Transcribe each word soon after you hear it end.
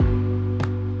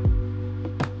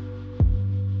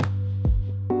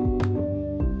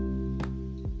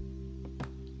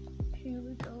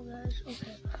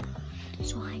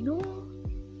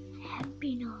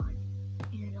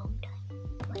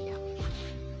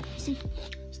Stay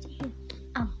here.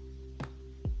 I'm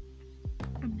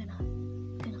gonna.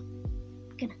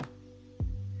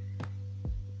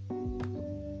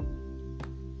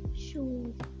 So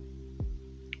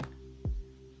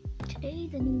today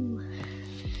the new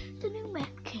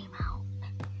map came out,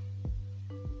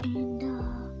 and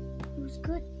it was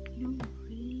good. Really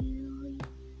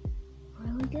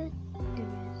good.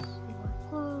 They were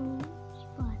close,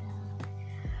 but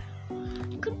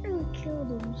couldn't really kill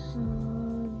them.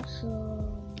 So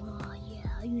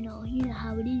yeah, you know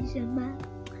how it is,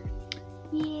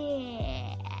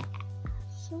 yeah.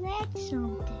 So that's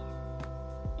something.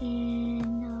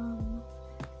 And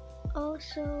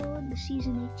also the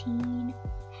season 18,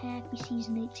 happy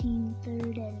season 18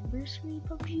 3rd anniversary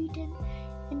PUBG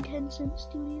and Tencent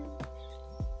Studios.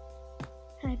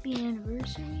 Happy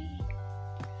anniversary.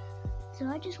 So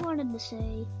I just wanted to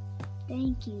say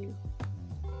thank you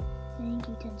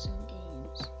Tencent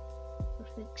Games for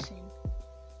fixing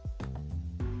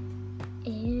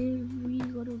every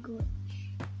little glitch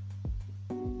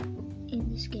in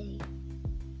this game.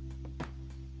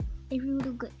 Every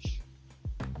little glitch.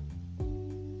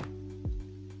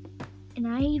 And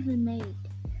I even made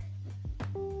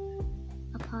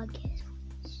a podcast for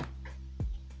this.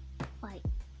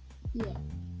 Yeah.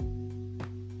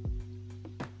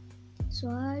 So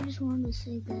I just wanted to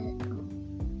say that,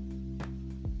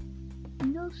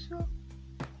 so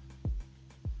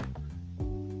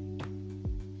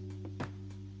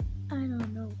I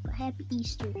don't know, but happy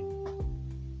Easter.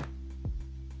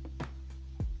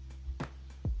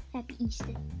 Happy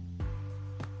Easter.